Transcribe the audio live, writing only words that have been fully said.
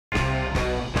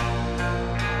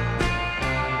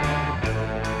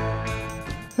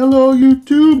Hello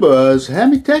YouTubers,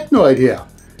 Hammy Technoid here,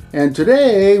 and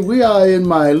today we are in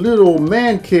my little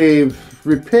man cave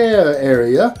repair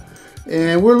area,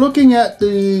 and we're looking at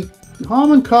the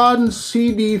Harman Kardon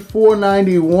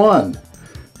CD-491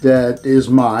 that is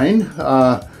mine.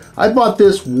 I bought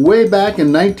this way back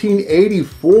in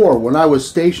 1984 when I was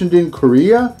stationed in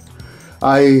Korea.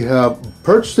 I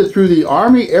purchased it through the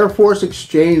Army Air Force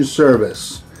Exchange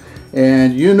Service.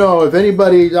 And you know, if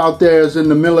anybody out there is in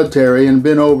the military and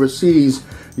been overseas,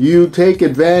 you take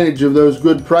advantage of those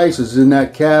good prices in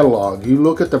that catalog. You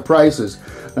look at the prices.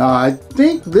 Now, I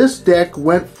think this deck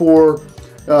went for,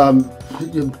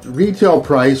 retail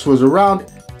price was around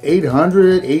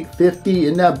 $800, $850,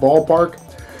 in that ballpark.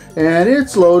 And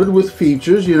it's loaded with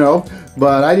features, you know,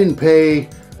 but I didn't pay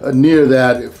near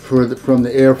that from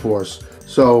the Air Force.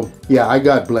 So yeah, I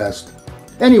got blessed.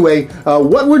 Anyway,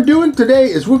 what we're doing today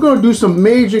is we're going to do some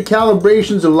major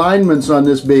calibrations, alignments on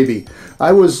this baby.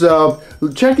 I was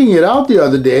checking it out the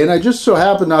other day, and I just so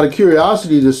happened, out of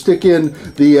curiosity, to stick in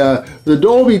the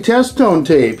Dolby test tone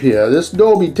tape here. This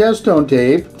Dolby test tone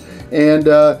tape, and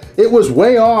it was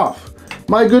way off.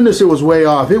 My goodness, it was way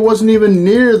off. It wasn't even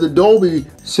near the Dolby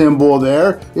symbol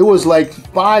there. It was like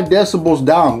 5 decibels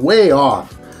down, way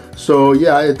off. So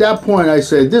yeah, at that point I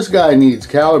said, this guy needs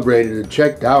calibrated and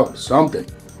checked out something.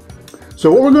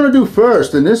 So what we're going to do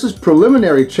first, and this is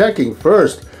preliminary checking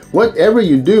first, whatever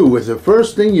you do with the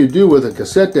first thing you do with a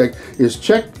cassette deck is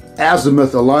check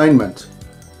azimuth alignment.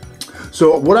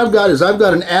 So what I've got is I've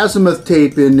got an azimuth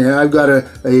tape in there. I've got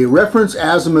a reference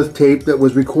azimuth tape that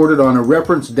was recorded on a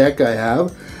reference deck I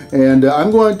have, and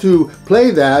I'm going to play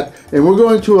that, and we're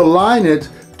going to align it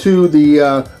to the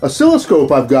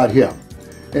oscilloscope I've got here.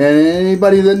 And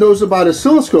anybody that knows about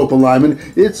oscilloscope alignment,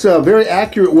 it's a very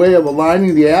accurate way of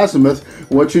aligning the azimuth.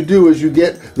 What you do is you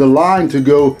get the line to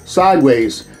go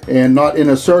sideways and not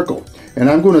in a circle. And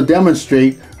I'm going to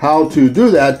demonstrate how to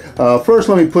do that. First,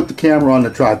 let me put the camera on the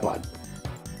tripod.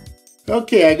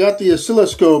 Okay, I got the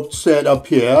oscilloscope set up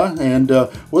here, and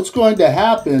what's going to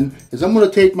happen is I'm going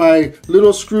to take my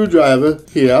little screwdriver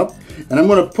here, and I'm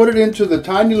going to put it into the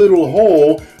tiny little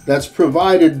hole that's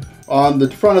provided on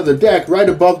the front of the deck right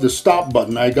above the stop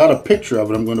button. I got a picture of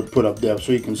it I'm going to put up there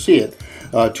so you can see it.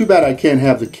 Too bad I can't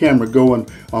have the camera going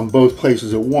on both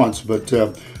places at once, but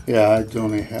yeah, I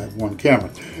only have one camera.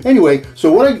 Anyway,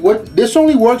 so what this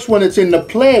only works when it's in the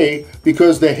play,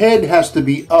 because the head has to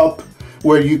be up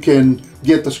where you can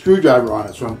get the screwdriver on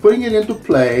it. So I'm putting it into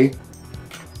play.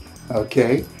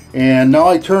 Okay, and now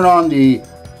I turn on the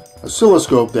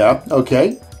oscilloscope there.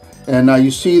 Okay, and now you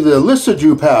see the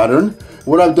Lissajou pattern.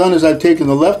 What I've done is I've taken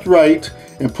the left, right,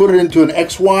 and put it into an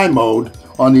XY mode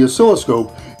on the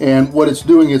oscilloscope, and what it's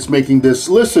doing, it's making this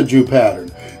Lissajou pattern.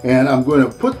 And I'm going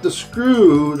to put the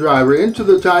screwdriver into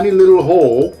the tiny little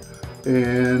hole,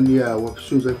 and yeah, well, as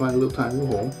soon as I find a little tiny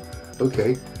little hole,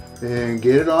 okay, and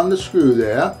get it on the screw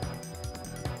there.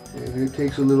 And it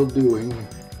takes a little doing.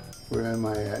 Where am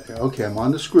I at? Okay, I'm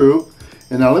on the screw,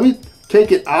 and now let me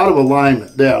take it out of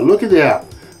alignment. There, look at that.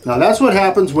 Now that's what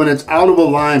happens when it's out of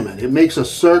alignment. It makes a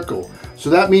circle. So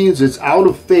that means it's out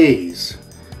of phase.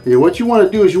 Yeah, what you want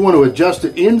to do is you want to adjust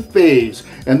it in phase.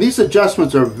 And these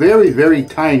adjustments are very, very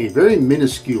tiny, very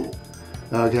minuscule.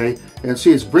 Okay, and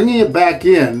see, it's bringing it back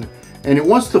in, and it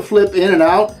wants to flip in and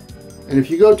out. And if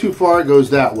you go too far, it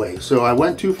goes that way. So I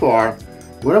went too far.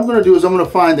 What I'm going to do is I'm going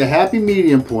to find the happy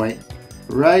medium point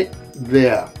right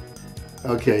there.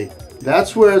 Okay,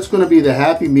 that's where it's going to be the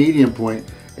happy medium point.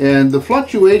 And the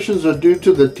fluctuations are due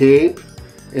to the tape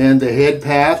and the head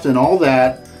path and all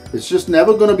that. It's just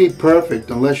never going to be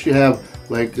perfect unless you have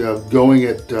like going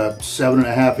at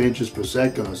 7.5 inches per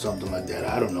second or something like that.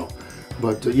 I don't know.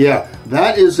 But yeah,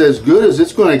 that is as good as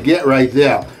it's going to get right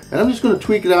there. And I'm just going to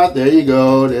tweak it out. There you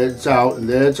go. There it's out, and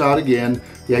there it's out again.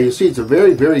 Yeah, you see it's a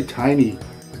very, very tiny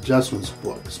adjustment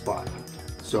spot.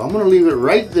 So I'm going to leave it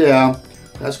right there.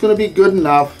 That's going to be good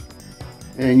enough.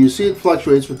 And you see it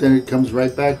fluctuates, but then it comes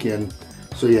right back in.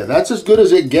 So yeah, that's as good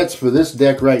as it gets for this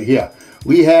deck right here.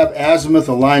 We have azimuth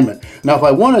alignment. Now if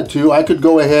I wanted to, I could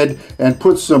go ahead and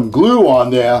put some glue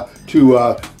on there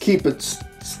to keep it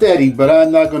steady, but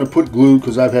I'm not going to put glue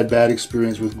because I've had bad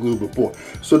experience with glue before.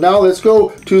 So now let's go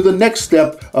to the next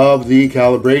step of the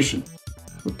calibration.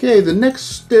 Okay, the next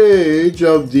stage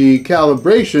of the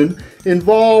calibration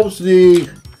involves the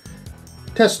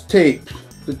test tape,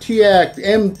 the TAC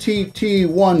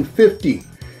MTT150,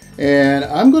 and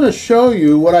I'm going to show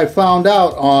you what I found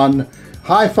out on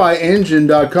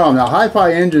HiFiEngine.com. Now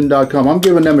HiFiEngine.com, I'm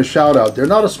giving them a shout out. They're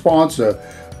not a sponsor,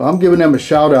 but I'm giving them a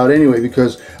shout out anyway,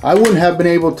 because I wouldn't have been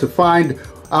able to find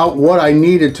out what I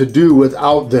needed to do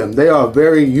without them. They are a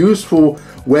very useful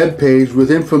web page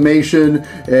with information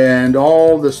and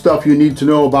all the stuff you need to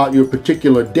know about your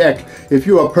particular deck if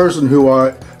you're a person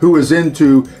who is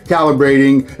into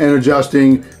calibrating and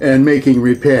adjusting and making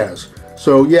repairs.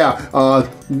 So yeah,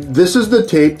 this is the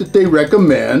tape that they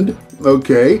recommend,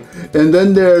 okay? And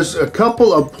then there's a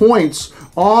couple of points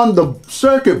on the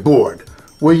circuit board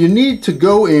where you need to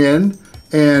go in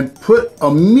and put a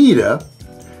meter,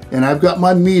 and I've got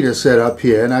my meter set up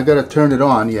here, and I got to turn it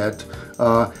on yet.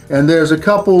 And there's a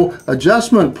couple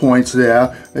adjustment points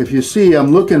there. If you see,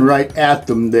 I'm looking right at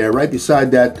them there, right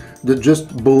beside that,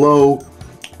 just below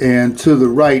and to the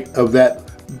right of that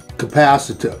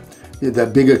capacitor,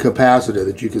 that bigger capacitor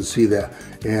that you can see there.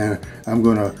 And I'm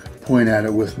going to point at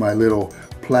it with my little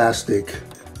plastic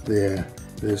there.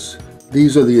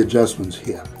 These are the adjustments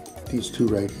here. These two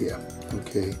right here,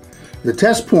 okay? The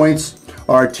test points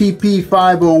are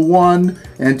TP501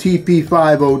 and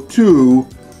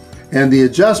TP502, and the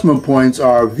adjustment points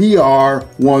are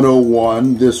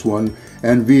VR101, this one,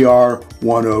 and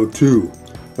VR102.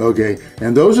 Okay,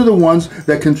 and those are the ones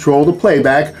that control the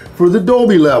playback for the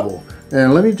Dolby level.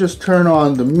 And let me just turn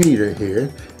on the meter here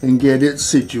and get it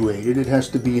situated. It has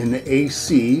to be in the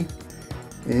AC,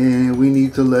 and we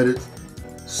need to let it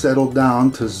settle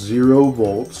down to 0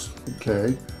 volts,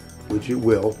 okay, which it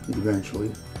will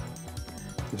eventually.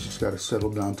 It's just got to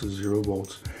settle down to 0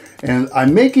 volts. And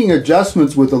I'm making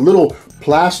adjustments with a little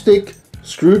plastic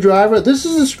screwdriver. This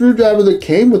is a screwdriver that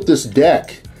came with this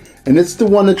deck, and it's the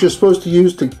one that you're supposed to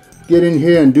use to get in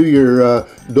here and do your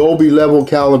Dolby level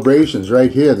calibrations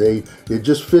right here. It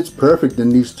just fits perfect in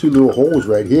these two little holes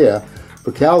right here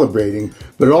for calibrating,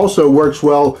 but it also works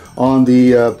well on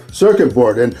the circuit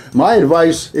board. And my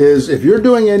advice is, if you're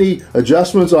doing any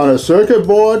adjustments on a circuit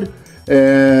board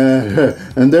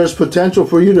and there's potential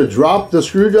for you to drop the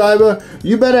screwdriver,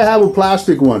 you better have a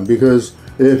plastic one, because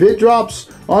if it drops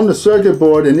on the circuit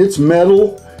board and it's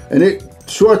metal and it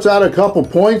shorts out a couple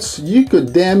points, you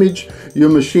could damage your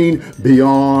machine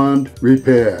beyond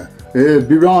repair.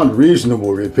 Beyond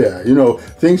reasonable repair. You know,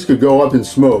 things could go up in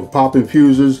smoke, popping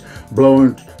fuses,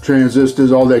 blowing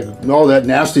transistors, all that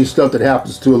nasty stuff that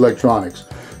happens to electronics.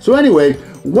 So anyway,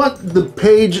 what the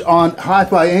page on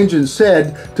Hi-Fi Engine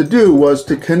said to do was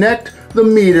to connect the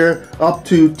meter up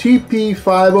to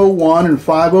TP501 and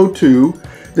 502,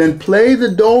 then play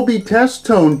the Dolby test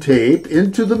tone tape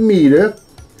into the meter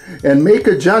and make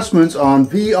adjustments on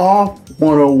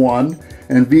VR101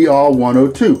 and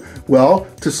VR102. Well,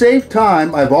 to save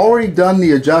time, I've already done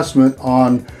the adjustment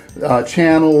on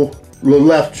the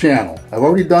left channel. I've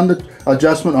already done the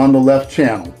adjustment on the left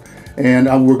channel, and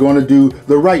we're going to do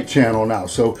the right channel now.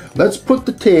 So let's put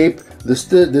the tape,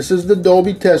 this is the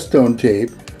Dolby test tone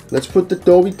tape. Let's put the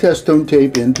Dolby test tone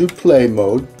tape into play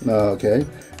mode. Okay,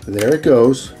 there it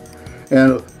goes.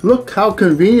 And look how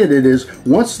convenient it is.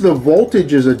 Once the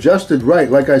voltage is adjusted right,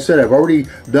 like I said, I've already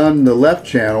done the left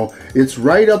channel. It's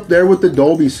right up there with the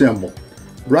Dolby symbol.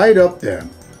 Right up there.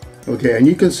 Okay, and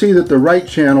you can see that the right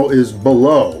channel is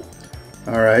below.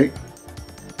 All right.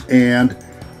 And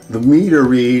the meter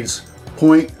reads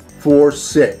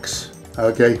 0.46.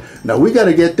 Okay, now we got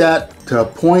to get that to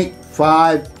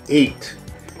 0.58.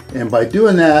 And by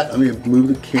doing that, let me move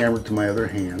the camera to my other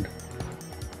hand.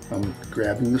 I'm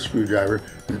grabbing the screwdriver. I'm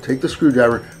going to take the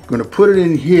screwdriver. I'm going to put it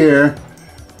in here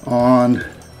on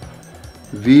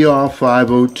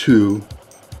VR502.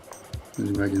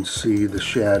 If I can see the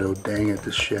shadow. Dang it,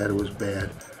 the shadow is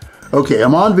bad. Okay,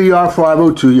 I'm on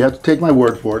VR502. You have to take my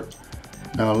word for it.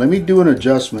 Now let me do an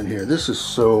adjustment here. This is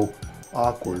so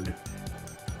awkward.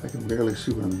 I can barely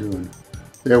see what I'm doing.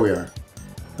 There we are.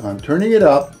 Now I'm turning it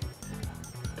up.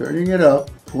 Turning it up.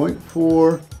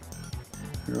 0.4.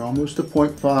 You're almost to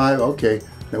 0.5. Okay,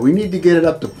 now we need to get it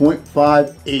up to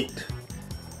 0.58.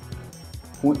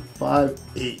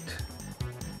 0.58.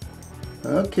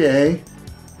 Okay,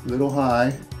 a little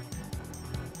high.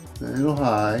 A little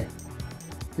high.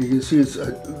 You can see it's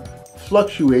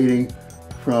fluctuating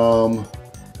from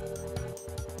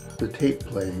the tape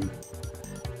playing.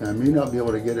 And I may not be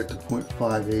able to get it to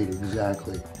 0.58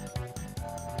 exactly.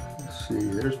 Let's see,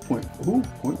 there's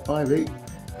 0.58.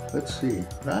 Let's see,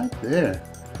 right there.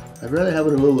 I'd rather have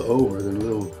it a little over than a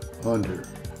little under.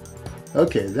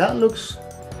 Okay, that looks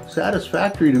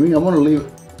satisfactory to me. I'm going to leave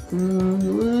it.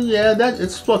 Yeah,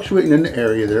 it's fluctuating in the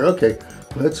area there. Okay,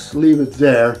 let's leave it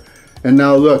there. And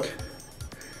now look,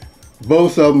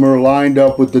 both of them are lined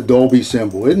up with the Dolby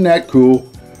symbol. Isn't that cool?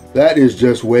 That is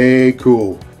just way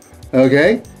cool.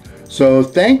 Okay, so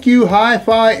thank you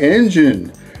Hi-Fi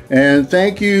Engine, and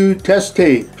thank you Test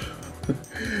Tape,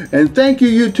 and thank you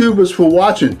YouTubers for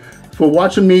watching. for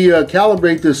watching me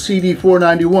calibrate this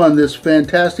CD-491, this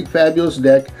fantastic, fabulous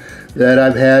deck that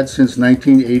I've had since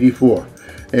 1984.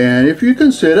 And if you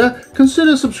consider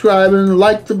subscribing,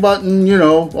 like the button, you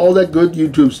know, all that good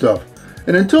YouTube stuff.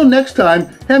 And until next time,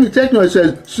 Hammy Technoid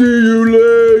says, see you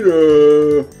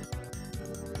later.